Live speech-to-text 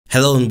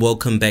Hello and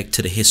welcome back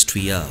to the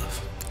history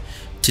of.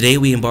 Today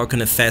we embark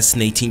on a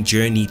fascinating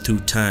journey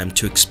through time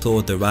to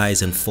explore the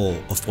rise and fall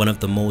of one of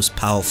the most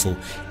powerful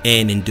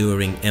and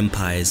enduring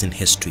empires in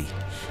history,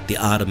 the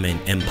Ottoman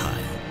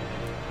Empire.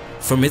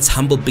 From its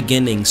humble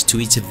beginnings to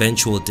its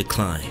eventual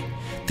decline,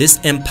 this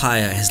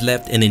empire has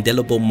left an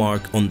indelible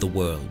mark on the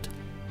world.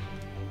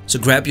 So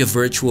grab your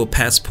virtual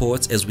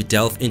passports as we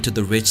delve into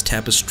the rich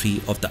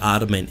tapestry of the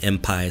Ottoman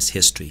Empire's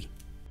history.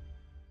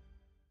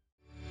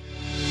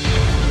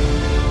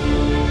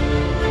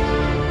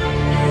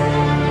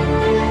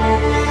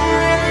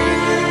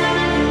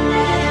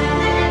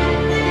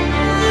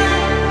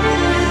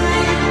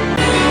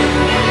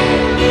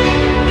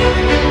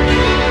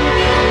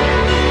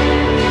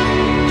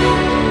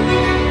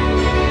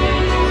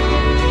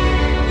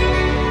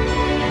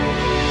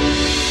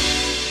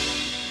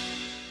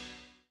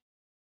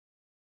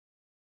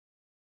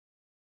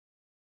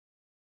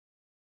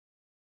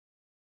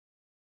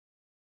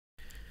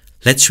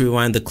 Let's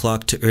rewind the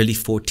clock to early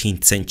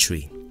 14th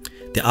century.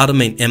 The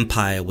Ottoman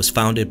Empire was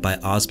founded by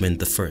Osman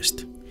I,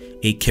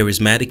 a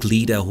charismatic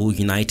leader who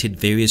united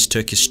various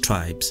Turkish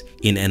tribes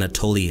in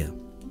Anatolia.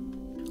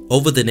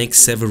 Over the next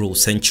several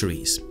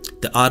centuries,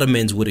 the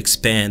Ottomans would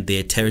expand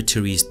their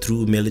territories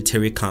through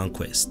military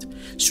conquest,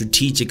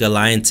 strategic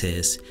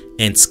alliances,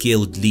 and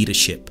skilled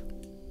leadership.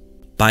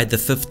 By the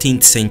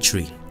 15th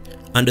century,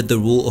 under the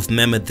rule of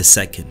Mehmed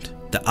II,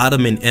 the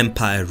Ottoman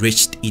Empire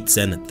reached its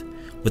zenith,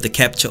 with the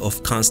capture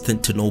of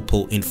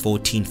Constantinople in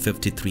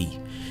 1453,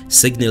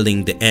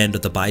 signaling the end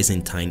of the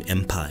Byzantine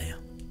Empire.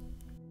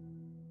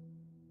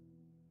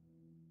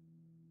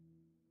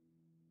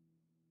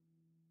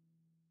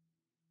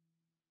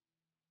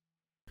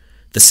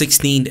 The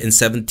 16th and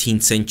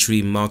 17th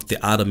century marked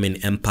the Ottoman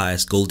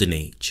Empire's golden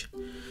age,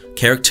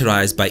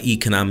 characterized by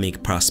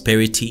economic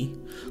prosperity,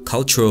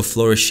 cultural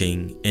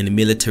flourishing, and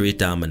military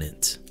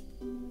dominance.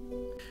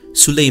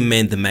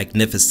 Suleiman the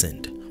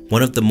Magnificent,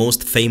 one of the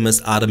most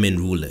famous Ottoman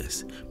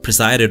rulers,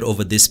 presided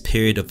over this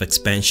period of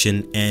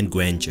expansion and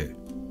grandeur.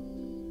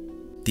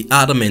 The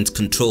Ottomans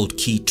controlled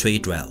key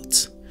trade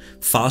routes,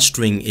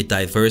 fostering a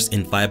diverse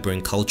and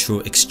vibrant cultural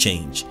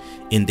exchange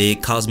in their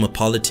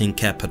cosmopolitan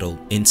capital,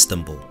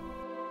 Istanbul.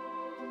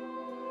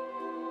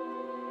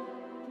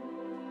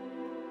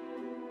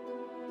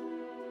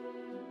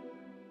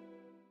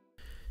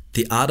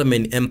 The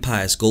Ottoman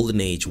Empire's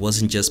golden age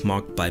wasn't just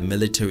marked by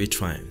military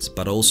triumphs,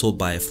 but also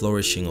by a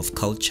flourishing of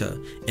culture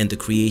and the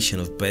creation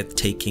of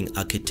breathtaking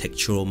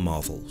architectural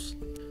marvels.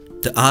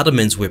 The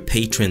Ottomans were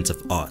patrons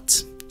of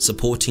arts,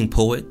 supporting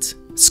poets,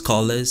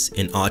 scholars,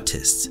 and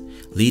artists,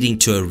 leading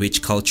to a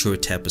rich cultural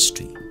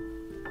tapestry.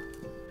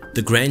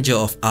 The grandeur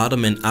of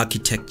Ottoman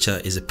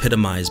architecture is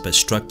epitomized by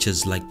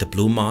structures like the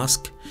Blue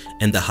Mosque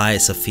and the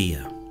Hagia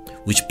Sophia,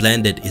 which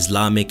blended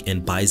Islamic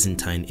and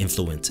Byzantine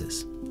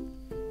influences.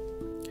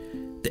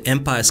 The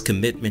empire's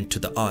commitment to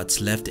the arts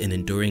left an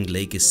enduring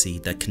legacy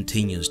that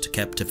continues to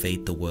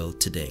captivate the world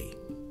today.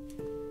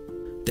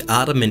 The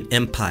Ottoman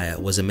Empire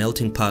was a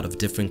melting pot of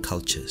different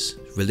cultures,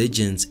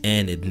 religions,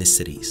 and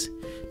ethnicities.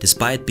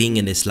 Despite being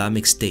an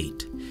Islamic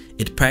state,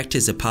 it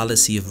practiced a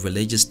policy of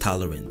religious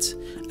tolerance,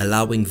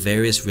 allowing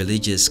various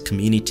religious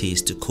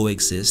communities to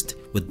coexist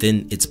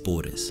within its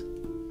borders.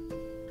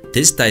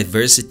 This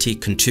diversity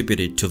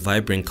contributed to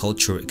vibrant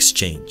cultural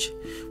exchange,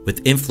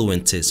 with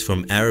influences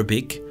from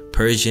Arabic,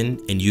 Persian,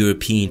 and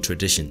European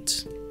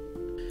traditions.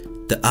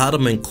 The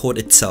Ottoman court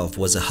itself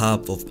was a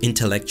hub of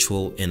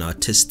intellectual and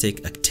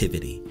artistic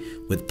activity,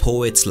 with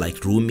poets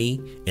like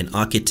Rumi and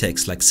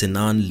architects like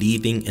Sinan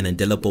leaving an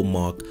indelible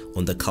mark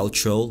on the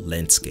cultural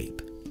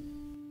landscape.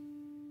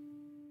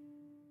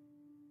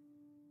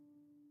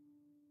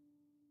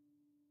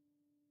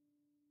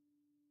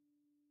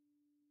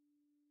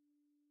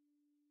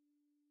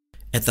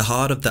 At the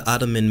heart of the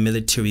Ottoman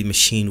military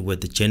machine were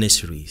the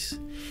Janissaries,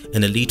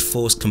 an elite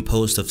force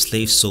composed of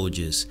slave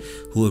soldiers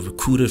who were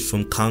recruited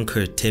from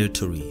conquered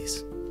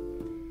territories.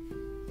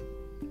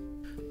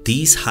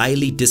 These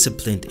highly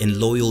disciplined and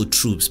loyal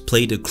troops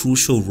played a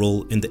crucial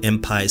role in the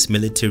empire's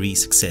military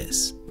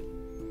success.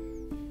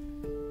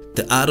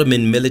 The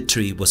Ottoman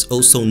military was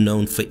also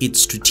known for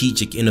its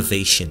strategic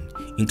innovation,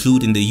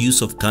 including the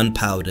use of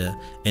gunpowder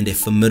and a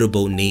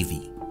formidable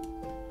navy.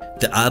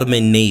 The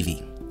Ottoman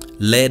Navy,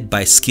 led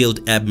by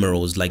skilled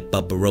admirals like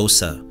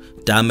Barbarossa,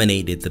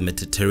 dominated the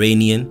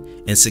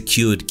Mediterranean and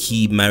secured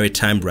key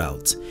maritime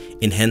routes,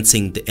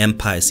 enhancing the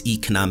empire's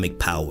economic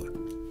power.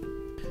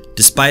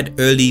 Despite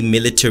early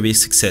military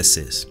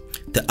successes,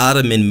 the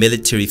Ottoman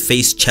military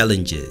faced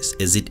challenges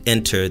as it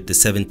entered the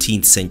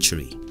 17th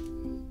century.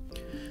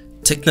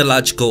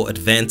 Technological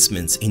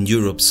advancements in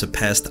Europe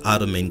surpassed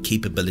Ottoman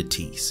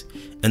capabilities,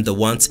 and the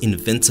once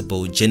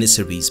invincible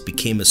Janissaries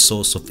became a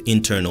source of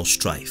internal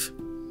strife.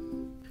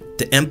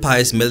 The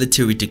empire's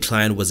military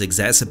decline was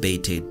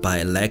exacerbated by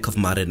a lack of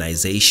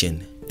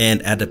modernization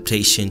and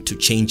adaptation to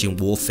changing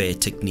warfare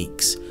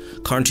techniques,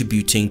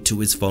 contributing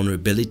to its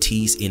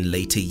vulnerabilities in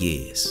later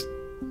years.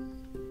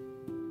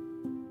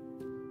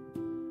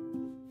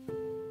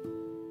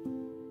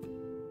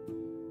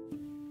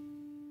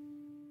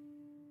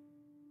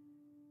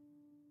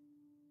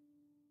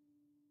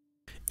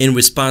 In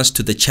response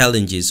to the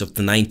challenges of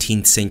the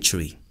 19th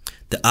century,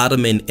 the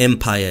Ottoman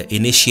Empire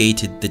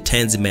initiated the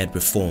Tanzimat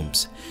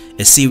reforms,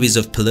 a series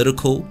of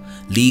political,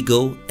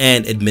 legal,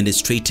 and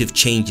administrative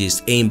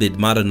changes aimed at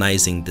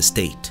modernizing the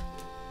state.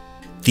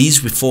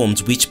 These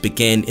reforms, which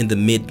began in the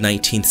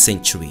mid-19th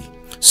century,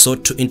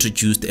 sought to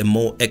introduce a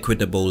more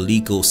equitable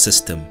legal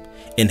system,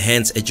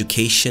 enhance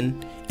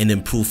education, and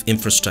improve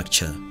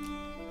infrastructure.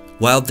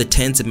 While the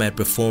Tanzimat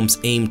reforms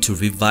aimed to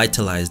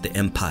revitalize the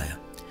empire,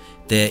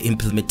 their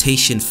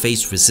implementation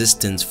faced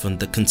resistance from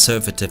the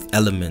conservative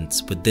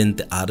elements within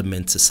the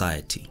Ottoman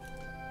society.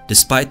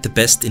 Despite the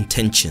best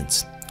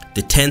intentions,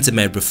 the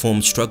Tanzimat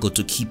reforms struggled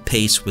to keep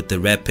pace with the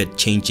rapid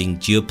changing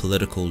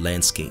geopolitical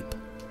landscape.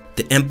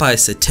 The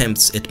empire's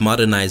attempts at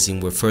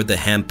modernizing were further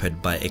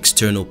hampered by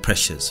external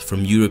pressures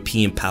from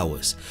European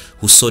powers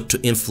who sought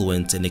to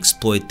influence and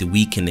exploit the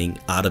weakening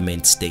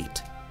Ottoman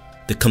state.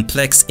 The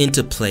complex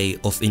interplay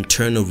of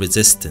internal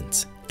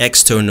resistance,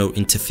 external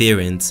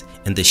interference,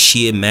 and the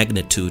sheer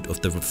magnitude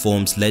of the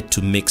reforms led to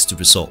mixed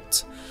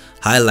results,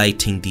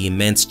 highlighting the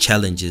immense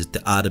challenges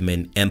the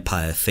Ottoman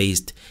Empire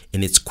faced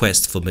in its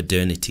quest for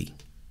modernity.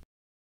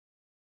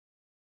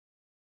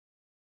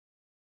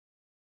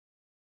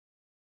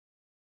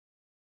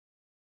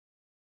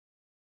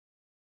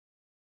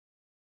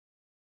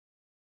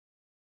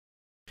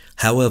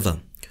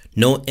 However,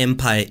 no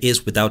empire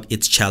is without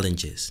its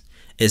challenges.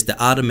 As the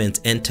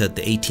Ottomans entered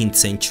the 18th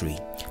century,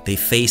 they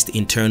faced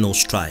internal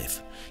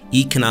strife,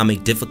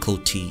 economic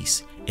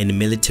difficulties, and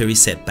military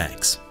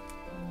setbacks.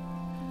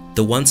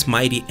 The once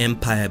mighty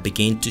empire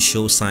began to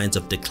show signs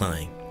of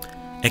decline.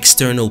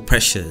 External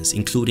pressures,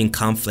 including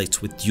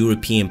conflicts with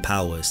European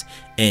powers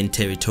and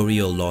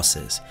territorial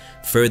losses,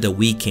 further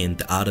weakened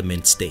the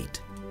Ottoman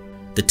state.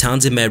 The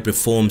Tanzimat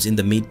reforms in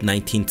the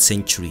mid-19th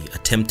century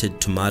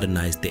attempted to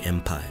modernize the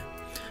empire,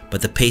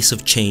 but the pace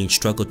of change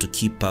struggled to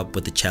keep up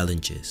with the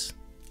challenges.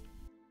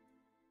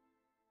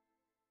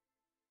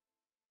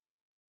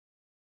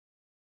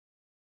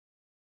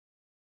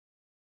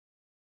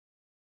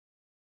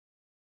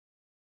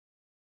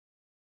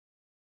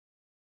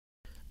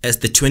 As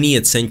the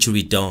 20th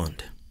century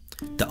dawned,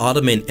 the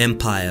Ottoman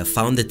Empire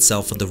found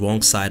itself on the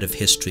wrong side of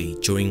history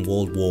during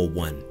World War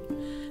I.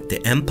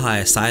 The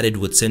empire sided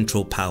with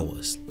Central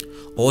Powers,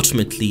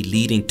 ultimately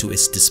leading to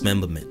its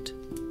dismemberment.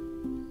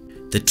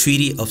 The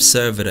Treaty of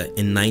Servitor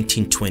in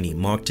 1920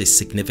 marked a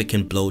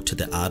significant blow to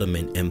the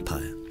Ottoman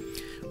Empire,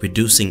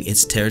 reducing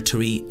its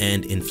territory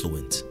and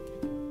influence.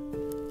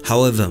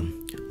 However,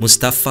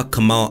 Mustafa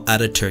Kemal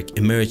Ataturk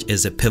emerged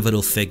as a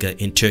pivotal figure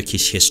in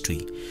Turkish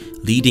history,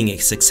 leading a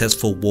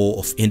successful war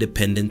of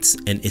independence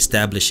and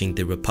establishing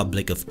the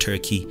Republic of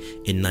Turkey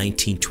in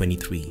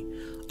 1923,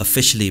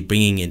 officially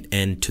bringing an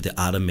end to the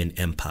Ottoman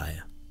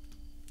Empire.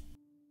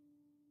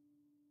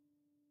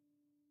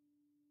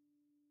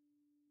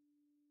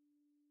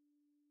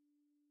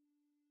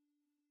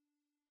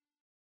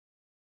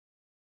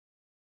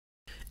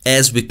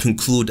 As we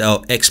conclude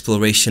our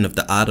exploration of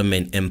the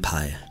Ottoman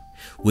Empire,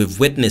 we've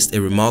witnessed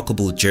a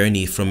remarkable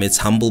journey from its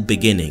humble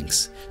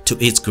beginnings to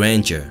its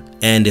grandeur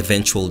and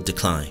eventual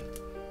decline.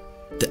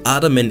 The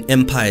Ottoman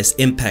Empire's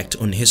impact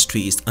on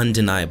history is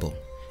undeniable,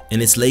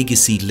 and its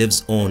legacy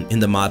lives on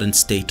in the modern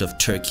state of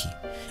Turkey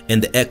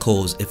and the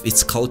echoes of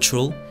its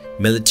cultural,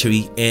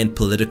 military, and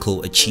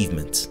political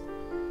achievements.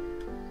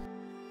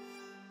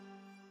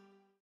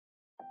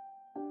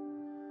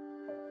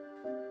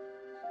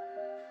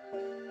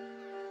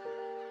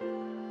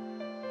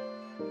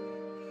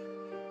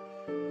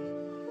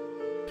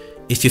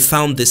 If you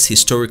found this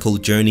historical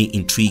journey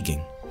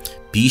intriguing,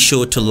 be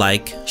sure to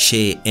like,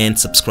 share, and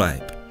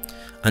subscribe.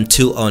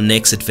 Until our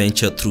next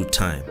adventure through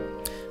time,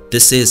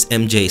 this is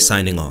MJ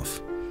signing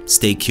off.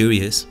 Stay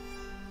curious.